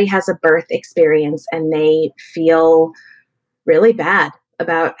somebody has a birth experience and they feel really bad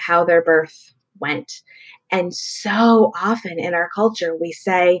about how their birth went. And so often in our culture, we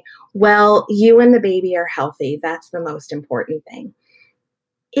say, well, you and the baby are healthy. That's the most important thing.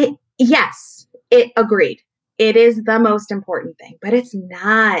 Yes, agreed. It is the most important thing, but it's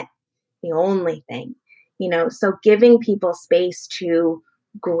not the only thing, so giving people space to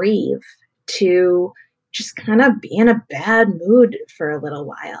grieve, to just kind of be in a bad mood for a little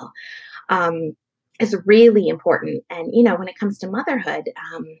while. Um, is really important. And, when it comes to motherhood,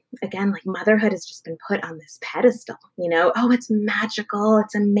 again, like motherhood has just been put on this pedestal, oh, it's magical.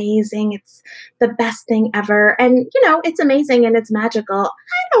 It's amazing. It's the best thing ever. And, it's amazing and it's magical.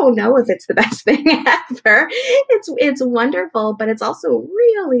 I don't know if it's the best thing ever. It's wonderful, but it's also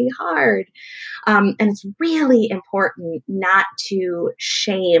really hard. And it's really important not to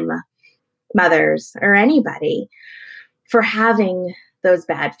shame mothers or anybody for having those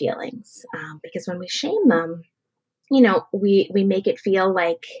bad feelings, because when we shame them, we make it feel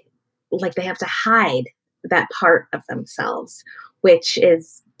like they have to hide that part of themselves, which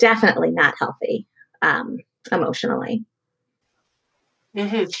is definitely not healthy, emotionally.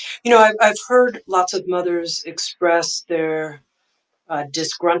 Mm-hmm. I've heard lots of mothers express their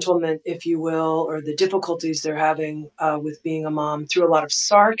disgruntlement, if you will, or the difficulties they're having with being a mom through a lot of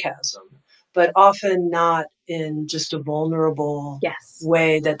sarcasm, but often not in just a vulnerable Yes.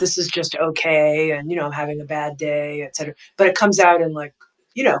 way that this is just okay and, I'm having a bad day, et cetera. But it comes out in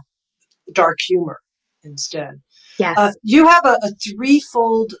dark humor instead. Yes. You have a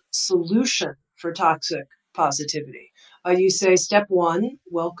threefold solution for toxic positivity. You say step one,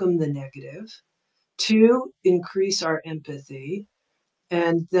 welcome the negative. Two, increase our empathy.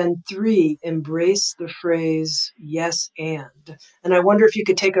 And then three, embrace the phrase yes and. And I wonder if you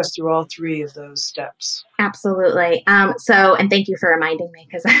could take us through all three of those steps. Absolutely. And thank you for reminding me,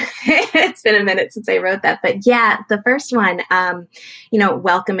 because it's been a minute since I wrote that. But yeah, the first one,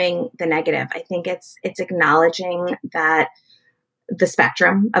 welcoming the negative. I think it's acknowledging that the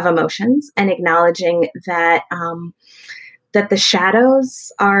spectrum of emotions, and acknowledging that that the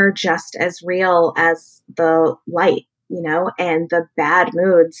shadows are just as real as the light, and the bad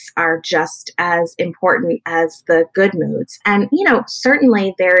moods are just as important as the good moods. And,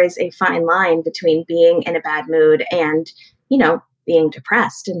 certainly there is a fine line between being in a bad mood and, being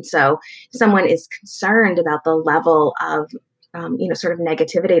depressed. And so if someone is concerned about the level of, sort of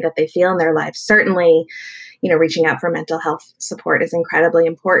negativity that they feel in their life, certainly, reaching out for mental health support is incredibly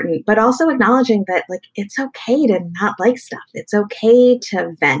important, but also acknowledging that, like, it's okay to not like stuff. It's okay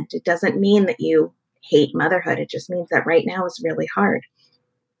to vent. It doesn't mean that you hate motherhood. It just means that right now is really hard.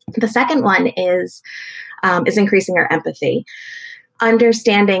 The second one is increasing our empathy,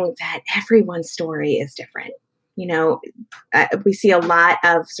 understanding that everyone's story is different. We see a lot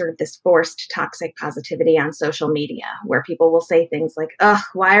of sort of this forced toxic positivity on social media, where people will say things like, "Ugh,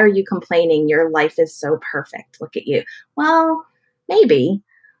 why are you complaining? Your life is so perfect. Look at you." Well, maybe.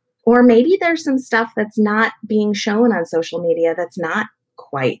 Or maybe there's some stuff that's not being shown on social media that's not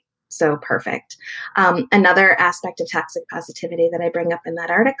quite so perfect. Another aspect of toxic positivity that I bring up in that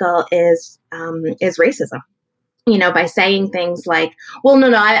article is racism. By saying things like, "Well,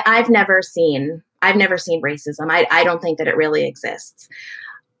 no, I've never seen racism. I don't think that it really exists."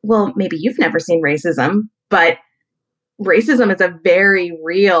 Well, maybe you've never seen racism, but racism is a very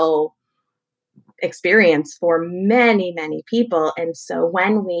real experience for many, many people. And so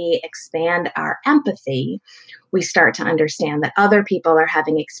when we expand our empathy, we start to understand that other people are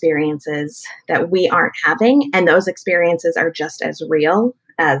having experiences that we aren't having, and those experiences are just as real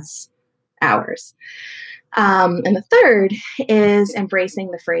as ours. And the third is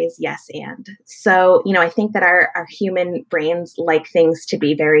embracing the phrase yes and. So, I think that our human brains like things to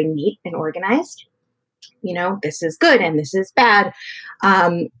be very neat and organized. This is good and this is bad.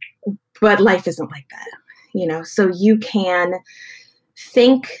 But life isn't like that. So you can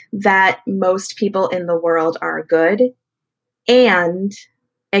think that most people in the world are good and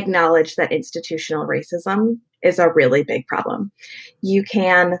acknowledge that institutional racism is a really big problem. You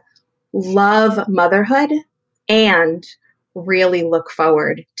can love motherhood and really look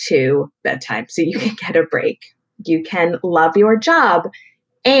forward to bedtime so you can get a break. You can love your job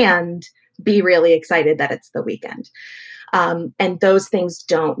and be really excited that it's the weekend. And those things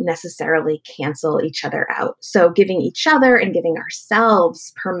don't necessarily cancel each other out. So giving each other and giving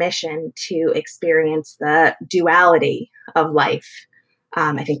ourselves permission to experience the duality of life,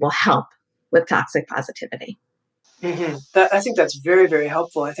 I think will help with toxic positivity. Mm-hmm. I think that's very, very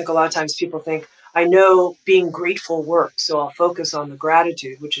helpful. I think a lot of times people think, I know being grateful works, so I'll focus on the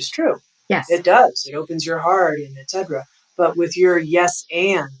gratitude, which is true. Yes. It does. It opens your heart and etc. But with your yes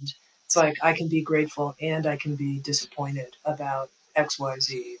and, it's like I can be grateful and I can be disappointed about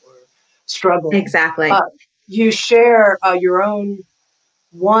XYZ or struggling. Exactly. You share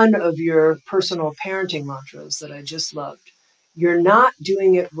one of your personal parenting mantras that I just loved. You're not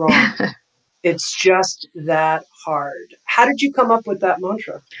doing it wrong. It's just that hard. How did you come up with that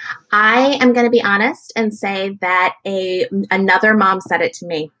mantra? I am going to be honest and say that another mom said it to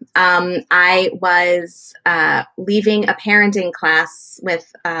me. I was leaving a parenting class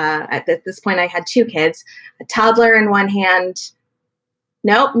with, at this point, I had 2 kids, a toddler in one hand.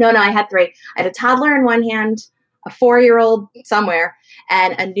 No, I had 3. I had a toddler in one hand, a 4-year-old somewhere,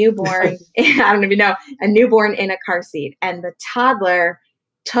 and a newborn, I don't even know, a newborn in a car seat. And the toddler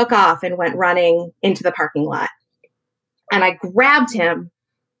took off and went running into the parking lot. And I grabbed him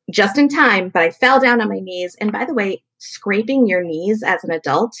just in time, but I fell down on my knees. And by the way, scraping your knees as an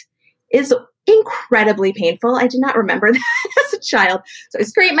adult is incredibly painful. I did not remember that as a child. So I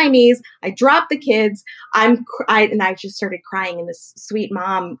scraped my knees. I dropped the kids. And I just started crying. And this sweet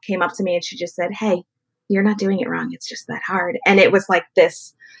mom came up to me and she just said, "Hey, you're not doing it wrong. It's just that hard." And it was like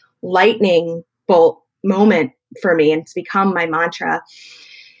this lightning bolt moment for me. And it's become my mantra.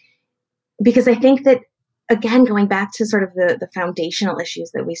 Because I think that, again, going back to sort of the foundational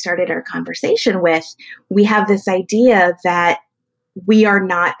issues that we started our conversation with, we have this idea that we are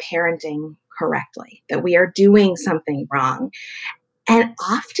not parenting correctly, that we are doing something wrong. And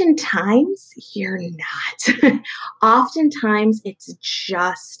oftentimes you're not. Oftentimes it's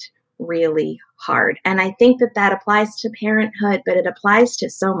just really hard. And I think that applies to parenthood, but it applies to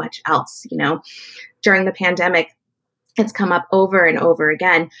so much else. During the pandemic, it's come up over and over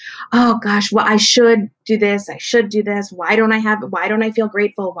again. Oh gosh, well, I should do this. I should do this. Why don't I feel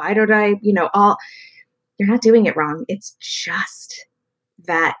grateful? Why don't I, you're not doing it wrong. It's just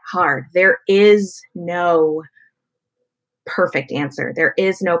that hard. There is no perfect answer. There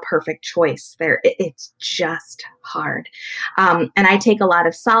is no perfect choice. It's just hard. And I take a lot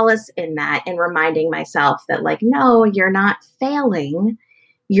of solace in that and reminding myself that, like, no, you're not failing.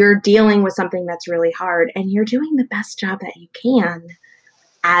 You're dealing with something that's really hard, and you're doing the best job that you can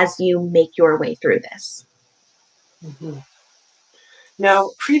as you make your way through this. Mm-hmm.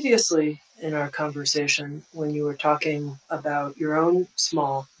 Now, previously in our conversation, when you were talking about your own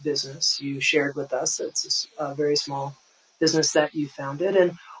small business, you shared with us it's a very small business that you founded.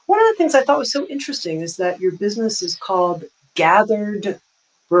 And one of the things I thought was so interesting is that your business is called Gathered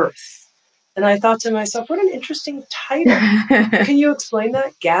Birth. And I thought to myself, what an interesting title. Can you explain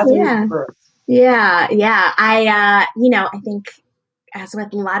that? Gathered Birth. Yeah. I think, as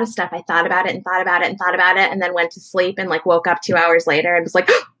with a lot of stuff, I thought about it, and then went to sleep and woke up 2 hours later and was like,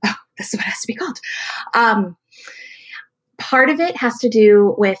 oh, this is what it has to be called. Part of it has to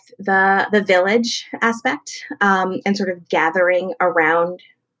do with the village aspect, and sort of gathering around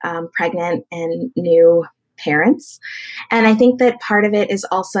pregnant and new parents. And I think that part of it is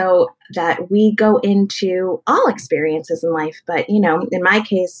also that we go into all experiences in life, but, in my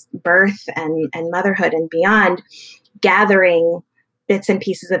case, birth and motherhood and beyond, gathering bits and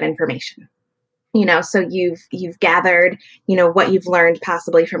pieces of information. So you've gathered, what you've learned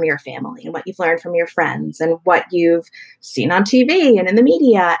possibly from your family and what you've learned from your friends and what you've seen on TV and in the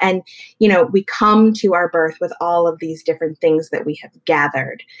media. And, we come to our birth with all of these different things that we have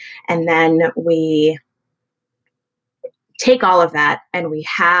gathered. And then we take all of that and we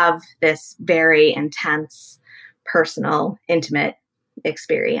have this very intense, personal, intimate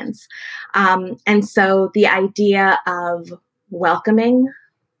experience. And so the idea of welcoming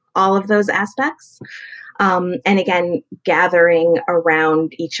all of those aspects, and again, gathering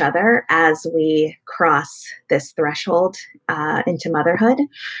around each other as we cross this threshold into motherhood,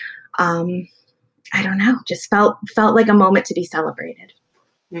 I don't know, just felt like a moment to be celebrated.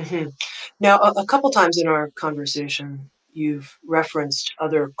 Mm-hmm. Now, a couple times in our conversation, you've referenced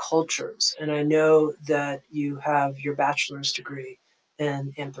other cultures, and I know that you have your bachelor's degree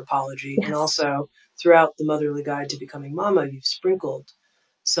in anthropology, Yes. And also throughout the Motherly Guide to Becoming Mama, you've sprinkled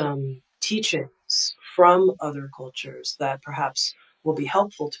some teachings from other cultures that perhaps will be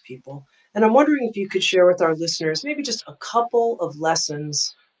helpful to people. And I'm wondering if you could share with our listeners maybe just a couple of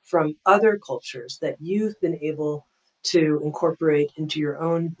lessons from other cultures that you've been able to incorporate into your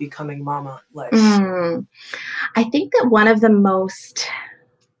own becoming mama life. I think that one of the most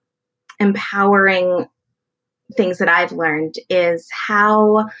empowering things that I've learned is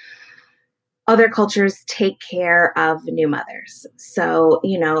how other cultures take care of new mothers. So,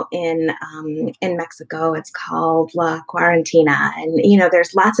 in Mexico, it's called La Cuarentena. And,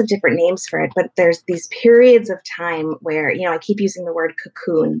 there's lots of different names for it, but there's these periods of time where, I keep using the word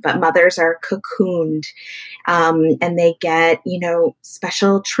cocoon, but mothers are cocooned, and they get,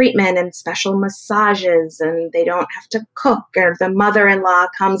 special treatment and special massages, and they don't have to cook, or the mother-in-law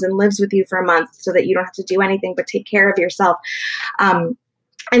comes and lives with you for a month so that you don't have to do anything but take care of yourself.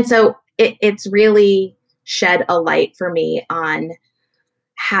 And so it's really shed a light for me on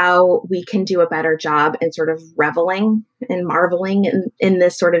how we can do a better job in sort of reveling and marveling in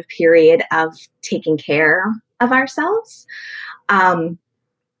this sort of period of taking care of ourselves.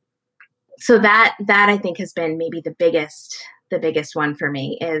 So that I think has been maybe the biggest one for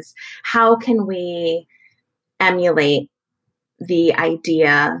me, is how can we emulate the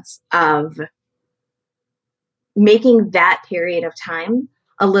ideas of making that period of time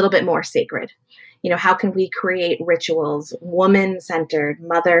a little bit more sacred. How can we create rituals, woman-centered,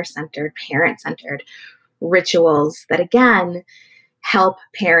 mother-centered, parent-centered rituals that, again, help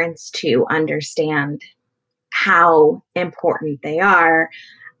parents to understand how important they are,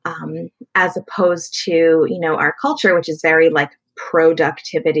 as opposed to, our culture, which is very like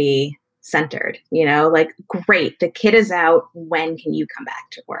productivity centered, like, great, the kid is out, when can you come back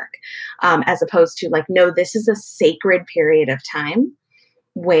to work? As opposed to like, no, this is a sacred period of time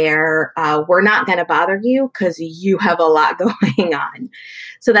where we're not going to bother you because you have a lot going on.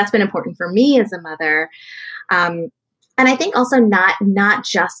 So that's been important for me as a mother. And I think also not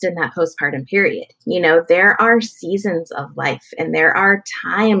just in that postpartum period. There are seasons of life, and there are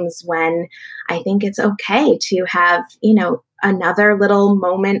times when I think it's okay to have, another little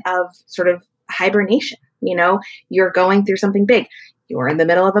moment of sort of hibernation. You're going through something big. You're in the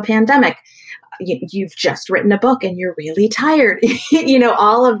middle of a pandemic. You've just written a book and you're really tired.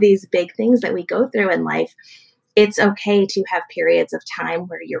 All of these big things that we go through in life. It's okay to have periods of time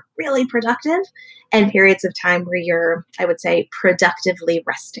where you're really productive and periods of time where you're, I would say, productively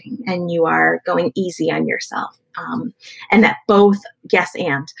resting and you are going easy on yourself. And that both,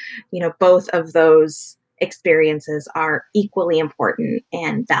 both of those experiences are equally important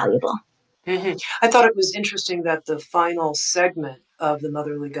and valuable. Mm-hmm. I thought it was interesting that the final segment of the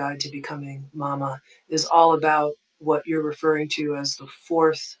Motherly Guide to Becoming Mama is all about what you're referring to as the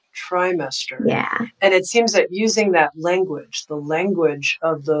fourth trimester. Yeah. And it seems that using that language, the language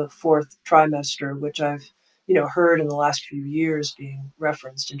of the fourth trimester, which I've heard in the last few years being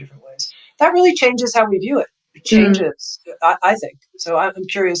referenced in different ways, that really changes how we view it. It changes, I think. So I'm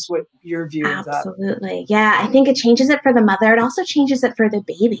curious what your view of that. Absolutely. Yeah, I think it changes it for the mother. It also changes it for the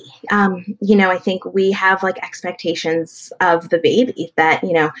baby. I think we have like expectations of the baby that,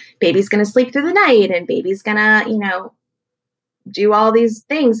 baby's going to sleep through the night and baby's going to, do all these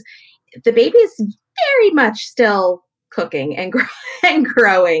things. The baby is very much still cooking and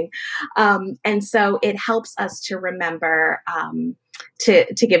growing. And so it helps us to remember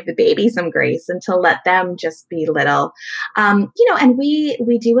to give the baby some grace and to let them just be little. And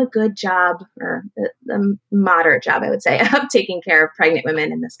we do a good job, or a moderate job, I would say, of taking care of pregnant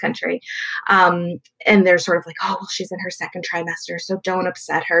women in this country. And they're sort of like, oh, well, she's in her second trimester, so don't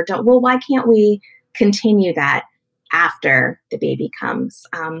upset her. Well, why can't we continue that after the baby comes?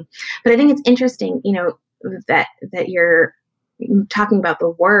 But I think it's interesting, that you're talking about the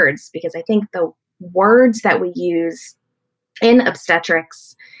words, because I think the words that we use in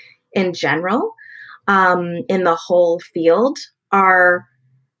obstetrics in general, in the whole field, are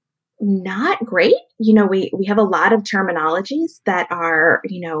not great. We have a lot of terminologies that are,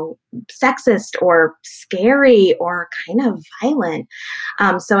 sexist or scary or kind of violent.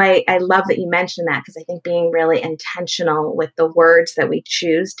 So I love that you mentioned that, because I think being really intentional with the words that we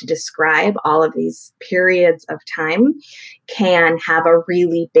choose to describe all of these periods of time can have a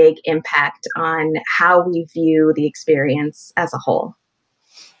really big impact on how we view the experience as a whole.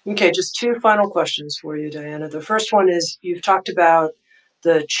 Okay, just two final questions for you, Diana. The first one is, you've talked about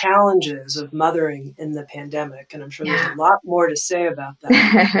the challenges of mothering in the pandemic, and I'm sure there's a lot more to say about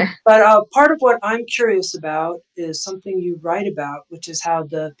that. But part of what I'm curious about is something you write about, which is how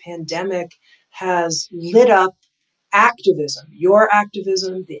the pandemic has lit up activism, your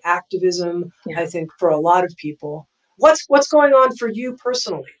activism, the activism, I think, for a lot of people. What's going on for you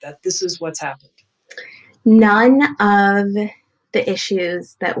personally, that this is what's happened? None of the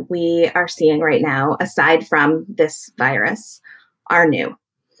issues that we are seeing right now, aside from this virus, are new.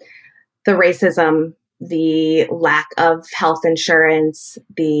 The racism, the lack of health insurance,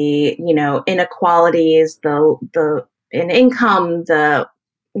 the inequalities, the in income, the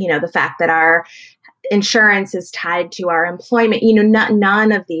fact that our insurance is tied to our employment.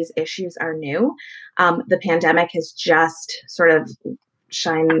 None of these issues are new. The pandemic has just sort of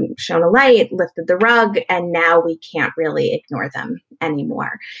shown a light, lifted the rug, and now we can't really ignore them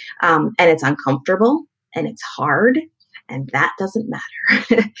anymore. And it's uncomfortable and it's hard, and that doesn't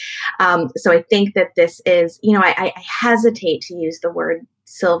matter. So I think that this is, I hesitate to use the word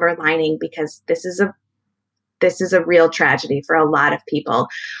silver lining, because this is a real tragedy for a lot of people.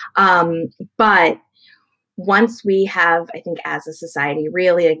 But once we have, I think, as a society,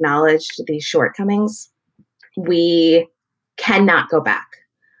 really acknowledged these shortcomings, we cannot go back.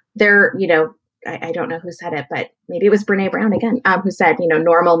 there, I don't know who said it, but maybe it was Brene Brown again, who said,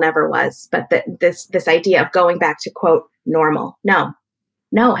 normal never was. But this idea of going back to, quote, normal. No,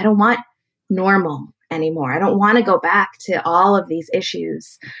 I don't want normal anymore. I don't want to go back to all of these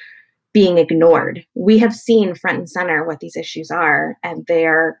issues being ignored. We have seen front and center what these issues are, and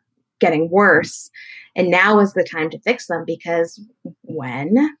they're getting worse. And now is the time to fix them, because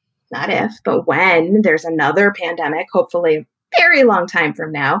when, not if, but when there's another pandemic, hopefully a very long time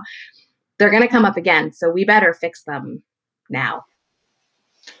from now, they're going to come up again. So we better fix them now.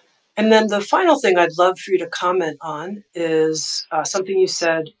 And then the final thing I'd love for you to comment on is something you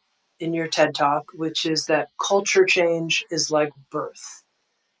said in your TED Talk, which is that culture change is like birth.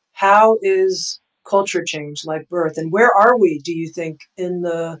 How is culture change like birth? And where are we, do you think, in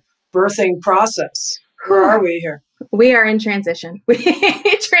the birthing process? Where are we here? We are in transition.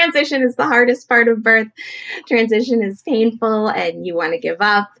 Transition is the hardest part of birth. Transition is painful, and you want to give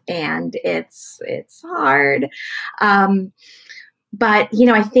up, and it's hard. But,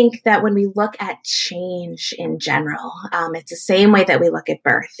 I think that when we look at change in general, it's the same way that we look at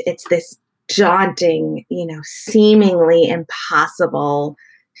birth. It's this daunting, seemingly impossible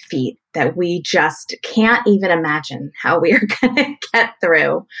feat that we just can't even imagine how we are going to get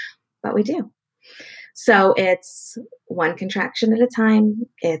through, but we do. So it's one contraction at a time.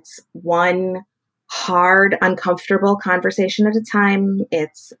 It's one hard, uncomfortable conversation at a time.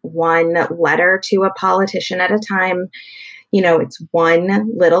 It's one letter to a politician at a time. It's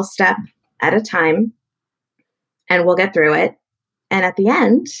one little step at a time, and we'll get through it. And at the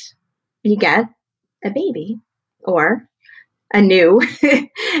end, you get a baby or a new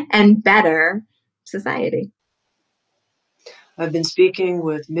and better society. I've been speaking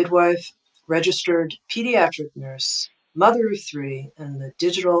with midwife, registered pediatric nurse, mother of 3, and the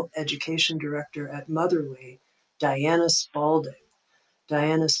digital education director at Motherly, Diana Spalding.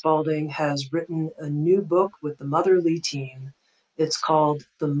 Diana Spalding has written a new book with the Motherly team. It's called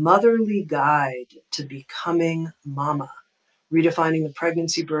The Motherly Guide to Becoming Mama, Redefining the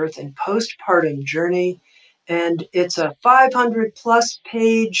Pregnancy, Birth, and Postpartum Journey. And it's a 500-plus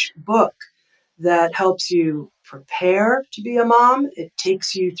page book that helps you prepare to be a mom. It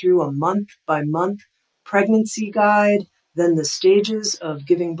takes you through a month-by-month pregnancy guide, then the stages of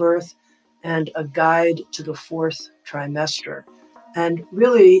giving birth, and a guide to the 4th trimester. And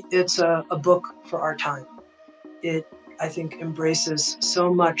really, it's a book for our time. It, I think, embraces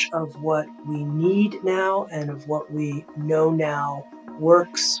so much of what we need now and of what we know now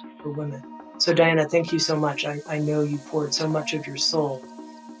works for women. So Diana, thank you so much. I know you poured so much of your soul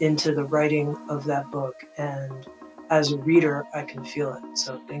into the writing of that book. And as a reader, I can feel it.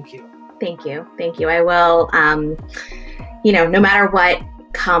 So thank you. Thank you. Thank you. I will, no matter what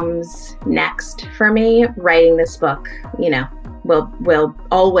comes next for me, writing this book, will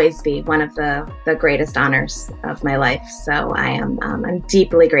always be one of the greatest honors of my life. So I'm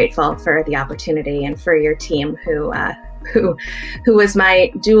deeply grateful for the opportunity, and for your team who was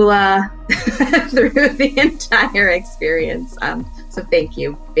my doula through the entire experience. So thank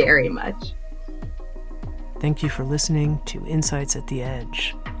you very much. Thank you for listening to Insights at the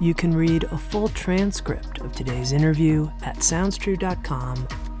Edge. You can read a full transcript of today's interview at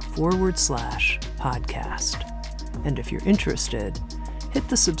SoundsTrue.com/podcast. And if you're interested, hit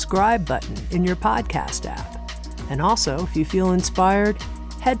the subscribe button in your podcast app. And also, if you feel inspired,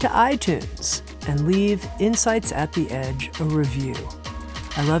 head to iTunes and leave Insights at the Edge a review.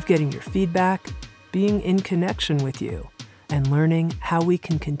 I love getting your feedback, being in connection with you, and learning how we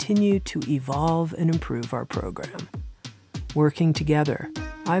can continue to evolve and improve our program. Working together,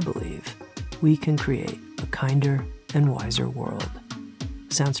 I believe, we can create a kinder and wiser world.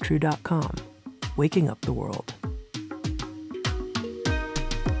 SoundsTrue.com, waking up the world.